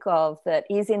speak of, that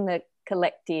is in the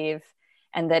collective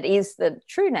and that is the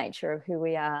true nature of who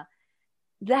we are,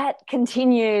 that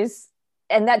continues.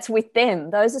 And that's with them,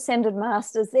 those Ascended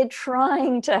Masters. They're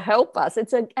trying to help us.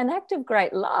 It's an act of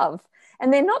great love.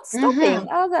 And they're not stopping,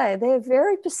 are they? They're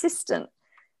very persistent.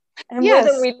 And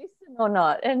whether we listen or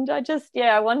not. And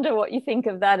I wonder what you think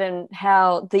of that, and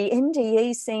how the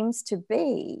NDE seems to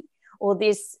be, or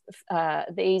these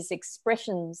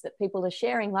expressions that people are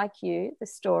sharing, like you, the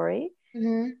story.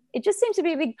 It just seems to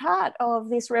be a big part of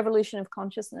this revolution of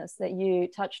consciousness that you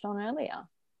touched on earlier.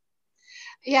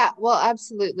 Yeah, well,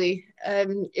 absolutely.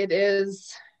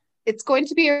 It's going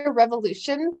to be a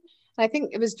revolution. I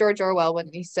think it was George Orwell when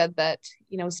he said that,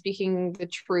 you know, speaking the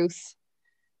truth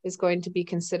is going to be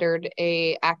considered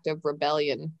an act of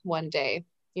rebellion one day,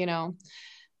 you know,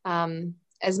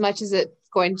 as much as it's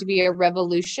going to be a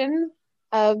revolution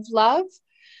of love.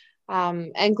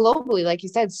 And globally, like you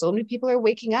said, so many people are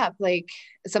waking up. Like,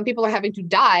 some people are having to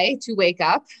die to wake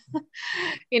up,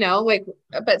 you know, like,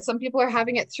 but some people are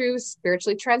having it through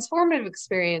spiritually transformative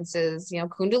experiences, you know,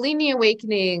 Kundalini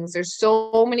awakenings. There's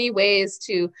so many ways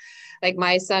to, like,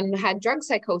 my son had drug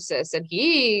psychosis and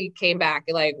he came back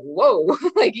like, whoa,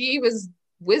 like, he was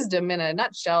wisdom in a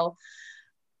nutshell.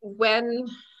 When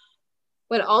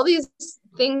all these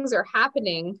things are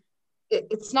happening,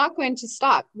 it's not going to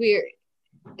stop.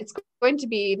 It's going to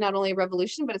be not only a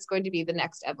revolution, but it's going to be the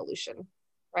next evolution,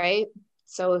 right?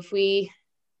 So if we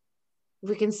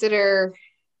consider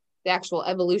the actual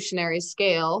evolutionary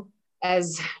scale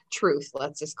as truth,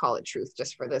 let's just call it truth,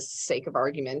 just for the sake of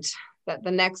argument, that the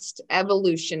next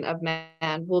evolution of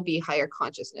man will be higher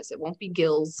consciousness. It won't be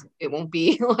gills. It won't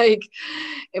be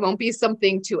it won't be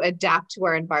something to adapt to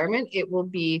our environment. It will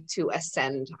be to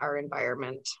ascend our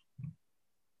environment.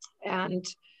 And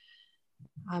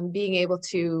being able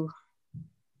to,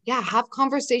 have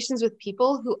conversations with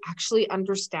people who actually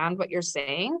understand what you're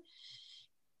saying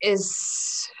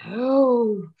is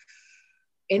so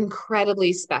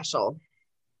incredibly special.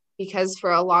 Because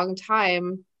for a long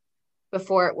time,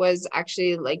 before it was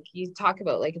actually, like you talk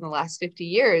about, like in the last 50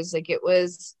 years, like it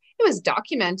was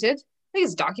documented. I think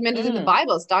it's documented in the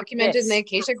Bible. It's documented in the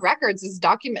Akashic records. It's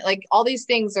like all these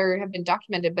things have been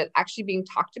documented, but actually being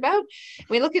talked about.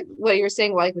 We look at what you were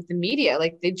saying, like with the media,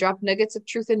 like they drop nuggets of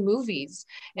truth in movies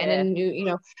and in new, you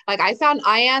know, like I found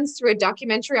IANS through a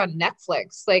documentary on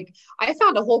Netflix. Like I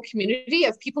found a whole community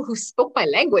of people who spoke my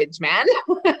language, man.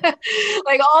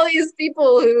 Like all these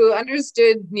people who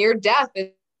understood near death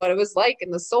and what it was like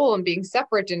in the soul and being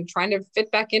separate and trying to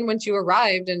fit back in once you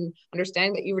arrived and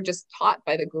understanding that you were just taught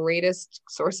by the greatest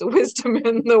source of wisdom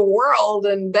in the world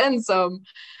and then some.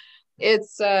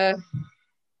 It's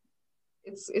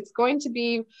going to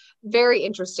be very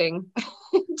interesting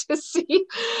to see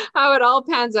how it all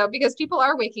pans out, because people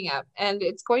are waking up and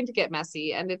it's going to get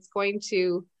messy, and it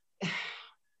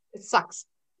sucks.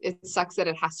 It sucks that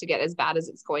it has to get as bad as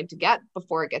it's going to get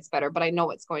before it gets better, but I know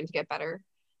it's going to get better.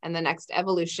 And the next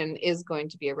evolution is going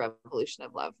to be a revolution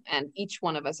of love. And each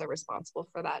one of us are responsible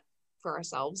for that, for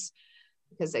ourselves,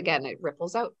 because again, it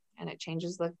ripples out and it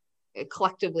changes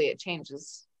collectively it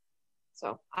changes.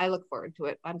 So I look forward to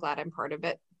it. I'm glad I'm part of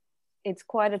it. It's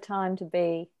quite a time to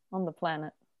be on the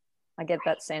planet. I get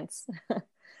that sense.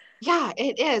 Yeah,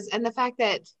 it is. And the fact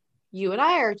that you and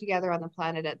I are together on the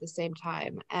planet at the same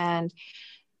time, and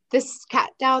this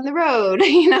cat down the road,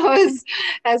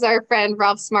 as our friend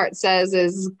Ralph Smart says,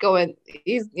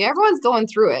 everyone's going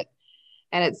through it,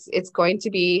 and it's going to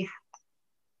be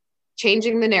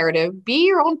changing the narrative. Be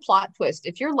your own plot twist.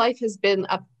 If your life has been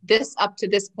up to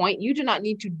this point, you do not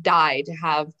need to die to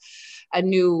have a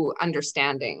new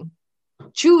understanding.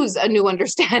 Choose a new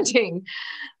understanding.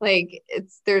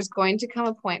 There's going to come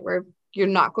a point where you're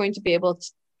not going to be able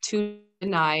to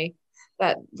deny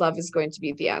that love is going to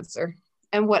be the answer.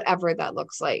 And whatever that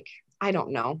looks like, I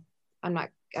don't know. I'm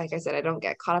not, like I said, I don't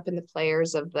get caught up in the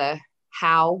players of the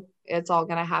how it's all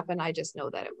going to happen. I just know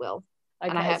that it will.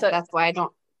 Okay, and that's why I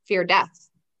don't fear death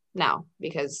now,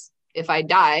 because if I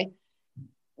die,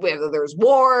 whether there's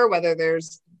war, whether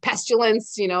there's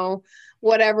pestilence,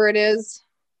 whatever it is,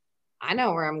 I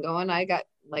know where I'm going.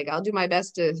 I'll do my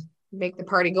best to make the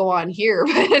party go on here.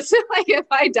 But if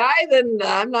I die, then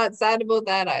I'm not sad about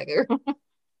that either.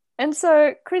 And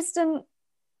so, Kristen,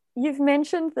 you've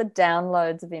mentioned the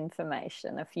downloads of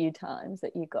information a few times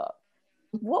that you got.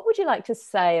 What would you like to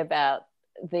say about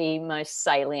the most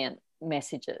salient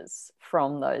messages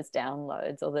from those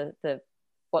downloads, or the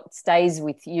what stays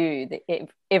with you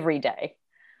every day?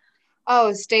 Oh,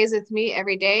 it stays with me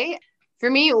every day. For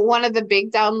me, one of the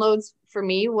big downloads for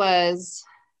me was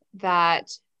that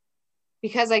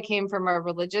because I came from a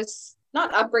religious,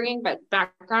 not upbringing, but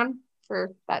background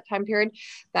for that time period,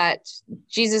 that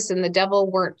Jesus and the devil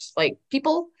weren't like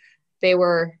people. They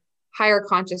were higher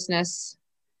consciousness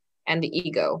and the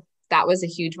ego. That was a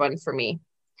huge one for me.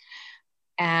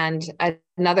 And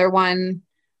another one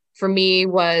for me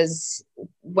was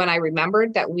when I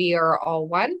remembered that we are all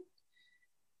one,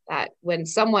 that when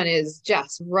someone is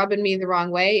just rubbing me the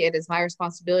wrong way, it is my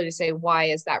responsibility to say, why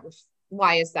is that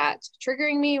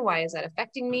triggering me? Why is that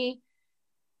affecting me?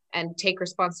 And take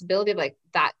responsibility of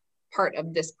that part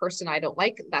of this person I don't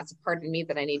like. That's a part of me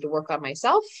that I need to work on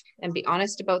myself and be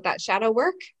honest about that shadow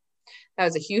work. That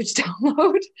was a huge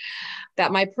download.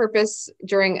 That my purpose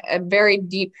during a very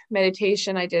deep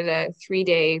meditation, I did a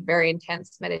 3-day, very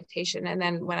intense meditation. And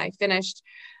then when I finished,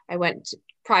 I went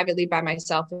privately by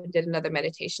myself and did another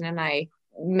meditation. And I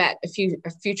met a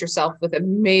future self with a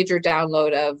major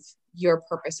download of your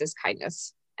purpose is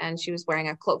kindness. And she was wearing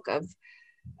a cloak of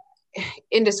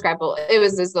indescribable. It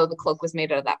was as though the cloak was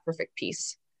made out of that perfect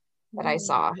piece that I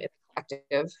saw in the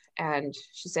collective. And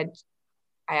she said,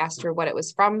 I asked her what it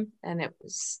was from, and it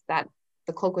was that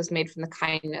the cloak was made from the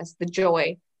kindness, the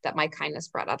joy that my kindness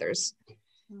brought others.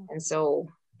 And so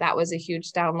that was a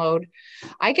huge download.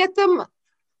 I get them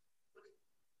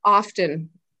often.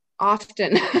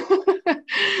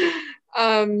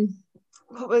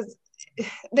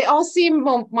 They all seem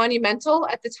monumental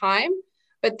at the time,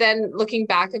 but then looking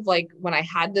back of when I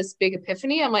had this big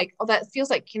epiphany, I'm like, oh, that feels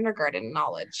like kindergarten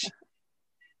knowledge.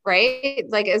 Right?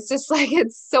 It's just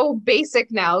it's so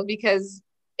basic now, because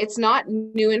it's not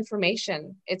new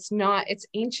information. It's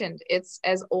ancient. It's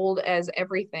as old as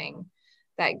everything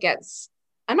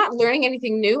I'm not learning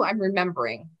anything new. I'm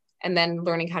remembering and then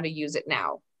learning how to use it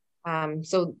now.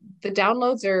 So the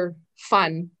downloads are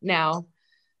fun now.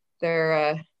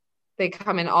 They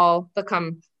come they'll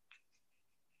come.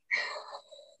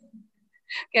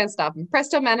 Can't stop them.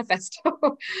 Presto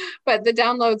manifesto. But the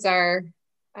downloads are,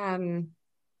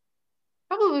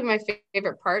 probably my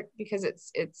favorite part, because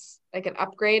it's like an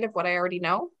upgrade of what I already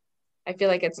know. I feel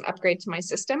like it's an upgrade to my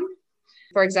system.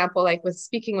 For example, with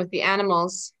speaking with the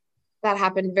animals, that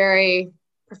happened very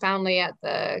profoundly at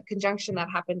the conjunction that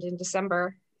happened in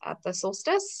December at the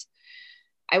solstice.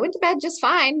 I went to bed just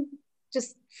fine,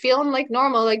 just feeling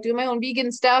normal, doing my own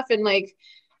vegan stuff and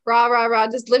rah,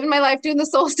 just living my life doing the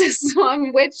solstice. I'm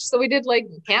a witch, so we did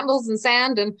candles and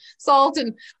sand and salt,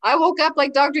 and I woke up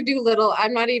like Dr. Dolittle.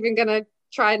 I'm not even gonna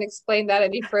try and explain that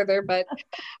any further, but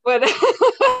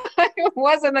it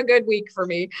wasn't a good week for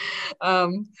me.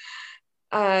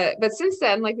 But since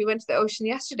then, like we went to the ocean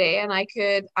yesterday and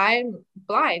I'm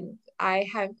blind. I'm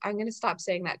going to stop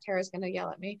saying that. Tara's going to yell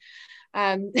at me.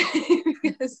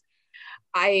 Because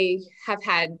I have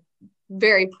had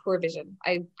very poor vision.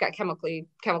 I got chemical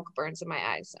burns in my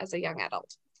eyes as a young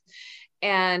adult.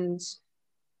 And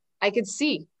I could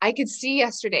see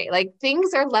yesterday, like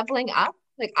things are leveling up.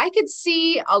 Like I could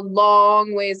see a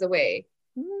long ways away.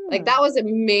 Like that was a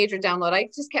major download. I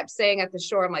just kept saying at the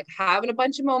shore, I'm like having a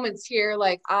bunch of moments here.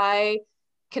 Like I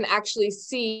can actually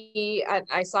see,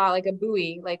 I saw like a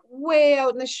buoy, like way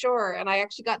out in the shore. And I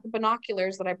actually got the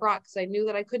binoculars that I brought because I knew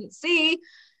that I couldn't see,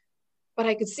 but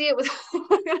I could see it with,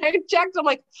 I checked, I'm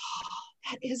like, oh,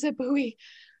 that is a buoy.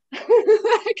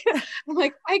 I'm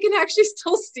like, I can actually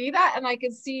still see that. And I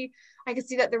could see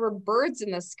that there were birds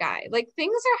in the sky. Like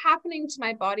things are happening to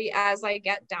my body as I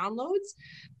get downloads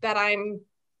that I'm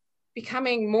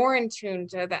becoming more in tune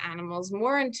to the animals,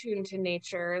 more in tune to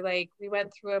nature. Like we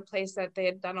went through a place that they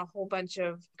had done a whole bunch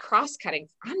of cross-cutting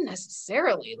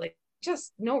unnecessarily, like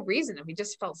just no reason. And we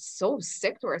just felt so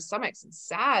sick to our stomachs and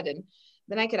sad. And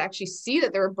then I could actually see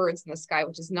that there were birds in the sky,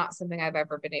 which is not something I've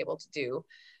ever been able to do.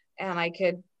 And I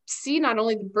could see not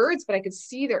only the birds, but I could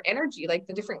see their energy, like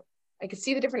I could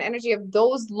see the different energy of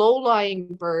those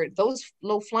low-lying birds, those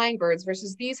low-flying birds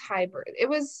versus these high birds. It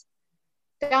was,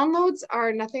 downloads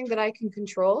are nothing that I can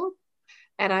control,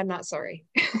 and I'm not sorry.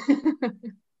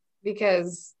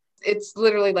 Because it's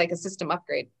literally like a system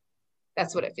upgrade.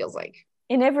 That's what it feels like.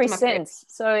 In every sense.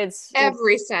 So it's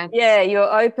every sense. Yeah, you're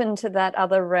open to that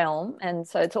other realm. And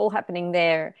so it's all happening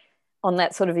there on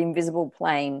that sort of invisible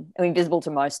plane, or invisible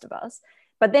to most of us.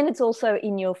 But then it's also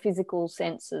in your physical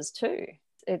senses too.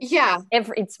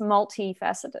 It's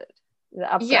multifaceted.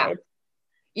 The upgrade.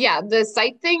 Yeah, the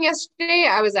sight thing yesterday,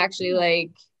 I was actually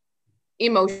like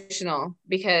emotional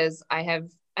because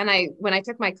when I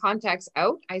took my contacts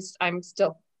out, I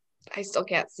still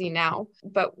can't see now.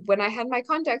 But when I had my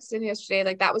contacts in yesterday,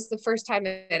 like that was the first time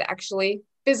it actually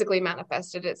physically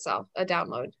manifested itself, a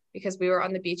download, because we were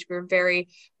on the beach. We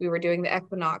were doing the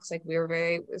equinox, like we were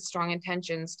very strong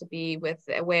intentions to be with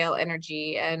a whale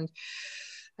energy. And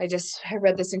I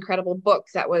read this incredible book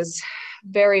that was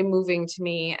very moving to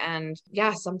me, and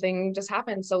something just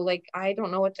happened. So like, I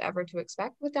don't know what to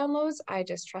expect with downloads. I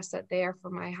just trust that they are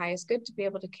for my highest good, to be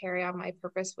able to carry on my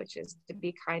purpose, which is to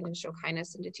be kind and show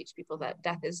kindness, and to teach people that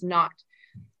death is not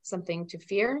something to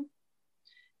fear,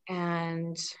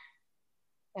 and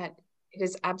that it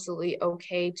is absolutely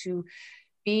okay to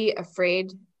be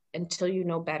afraid until you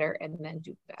know better, and then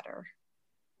do better.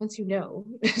 Once you know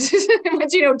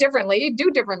differently, you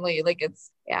do differently. Like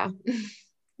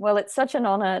Well, it's such an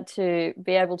honor to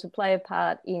be able to play a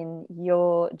part in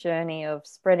your journey of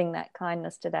spreading that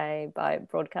kindness today by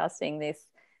broadcasting this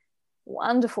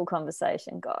wonderful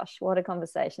conversation. Gosh, what a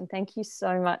conversation. Thank you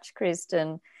so much,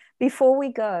 Kristen. Before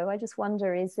we go, I just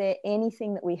wonder, is there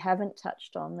anything that we haven't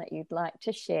touched on that you'd like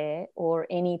to share, or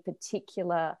any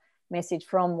particular message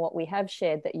from what we have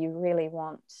shared that you really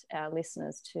want our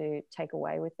listeners to take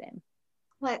away with them?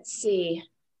 Let's see.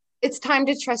 It's time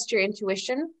to trust your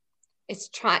intuition. It's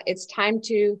time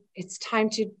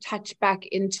to touch back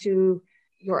into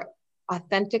your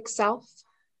authentic self.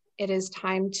 It is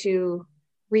time to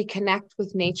reconnect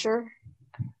with nature.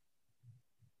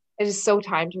 It is so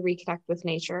time to reconnect with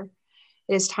nature.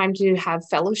 It is time to have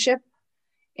fellowship.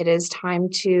 It is time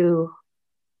to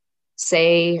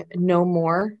say no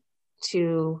more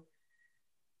to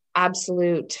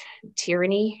absolute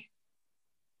tyranny.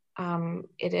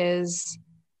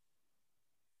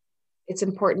 It's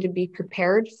important to be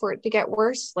prepared for it to get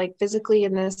worse, like physically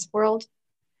in this world.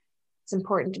 It's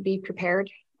important to be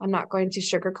prepared. I'm not going to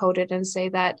sugarcoat it and say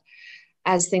that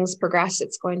as things progress,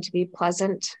 it's going to be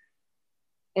pleasant.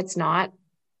 It's not.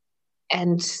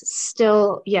 And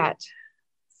still yet,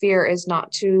 fear is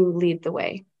not to lead the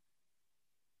way.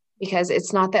 Because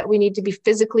it's not that we need to be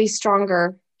physically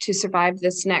stronger to survive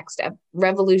this next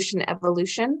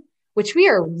evolution, which we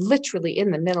are literally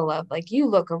in the middle of. Like, you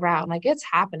look around, like it's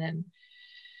happening.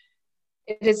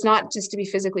 It is not just to be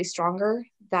physically stronger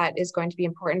that is going to be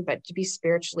important, but to be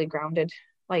spiritually grounded.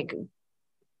 Like,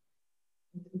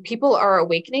 people are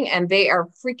awakening and they are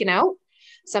freaking out.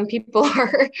 Some people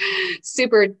are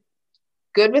super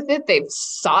good with it. They've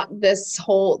sought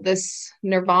this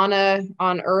nirvana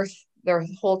on earth their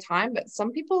whole time, but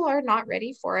some people are not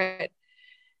ready for it.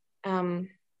 And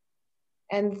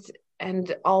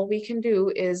all we can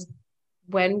do is,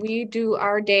 when we do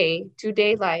our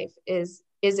day-to-day life, is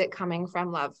it coming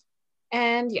from love?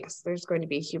 And yes, there's going to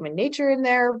be human nature in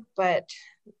there, but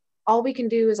all we can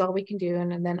do is all we can do.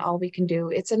 And then all we can do,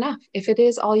 it's enough. If it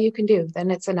is all you can do, then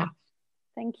it's enough.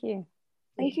 Thank you.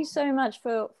 Thank you so much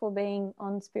for being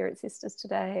on Spirit Sisters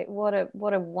today. What a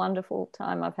wonderful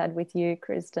time I've had with you,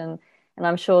 Kristen. And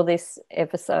I'm sure this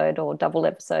episode or double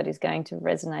episode is going to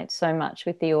resonate so much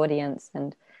with the audience.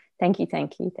 And thank you.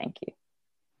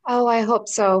 Oh, I hope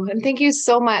so. And thank you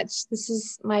so much. This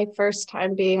is my first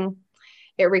time being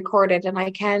it recorded, and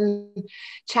I can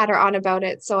chatter on about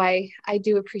it. So I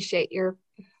do appreciate your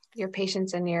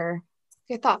patience and your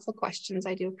thoughtful questions.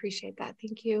 I do appreciate that.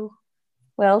 Thank you.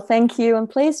 Well, thank you. And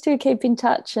please do keep in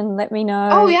touch and let me know,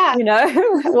 oh, yeah.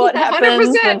 What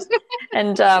happens. 100%.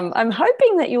 And I'm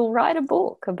hoping that you'll write a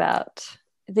book about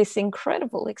this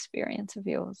incredible experience of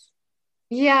yours.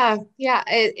 Yeah.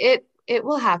 It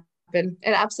will happen.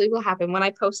 It absolutely will happen. When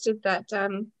I posted that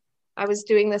I was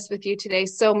doing this with you today,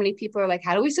 so many people are like,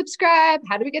 how do we subscribe?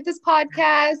 How do we get this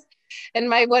podcast? And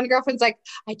my one girlfriend's like,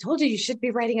 I told you should be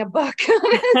writing a book.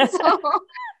 So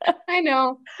I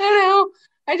know.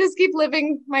 I just keep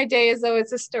living my day as though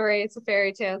it's a story. It's a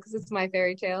fairy tale because it's my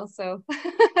fairy tale. So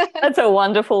that's a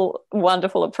wonderful,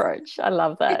 wonderful approach. I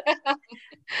love that.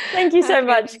 Thank you so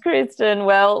much, Kristen.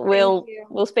 Well,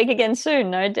 we'll speak again soon,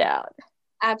 no doubt.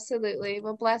 Absolutely.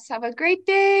 Well, bless. Have a great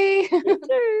day. You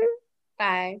too.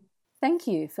 Bye. Thank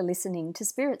you for listening to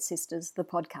Spirit Sisters, the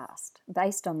podcast,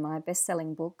 based on my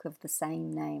best-selling book of the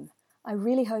same name. I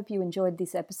really hope you enjoyed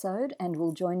this episode and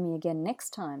will join me again next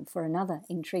time for another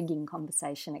intriguing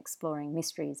conversation exploring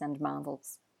mysteries and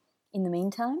marvels. In the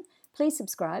meantime, please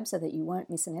subscribe so that you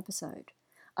won't miss an episode.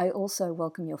 I also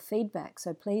welcome your feedback,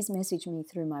 so please message me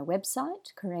through my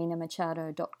website,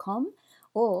 karinamachado.com,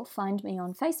 or find me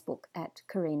on Facebook at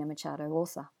Karina Machado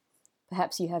Author.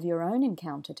 Perhaps you have your own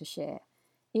encounter to share.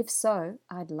 If so,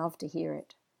 I'd love to hear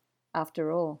it.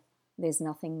 After all, there's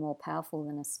nothing more powerful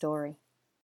than a story.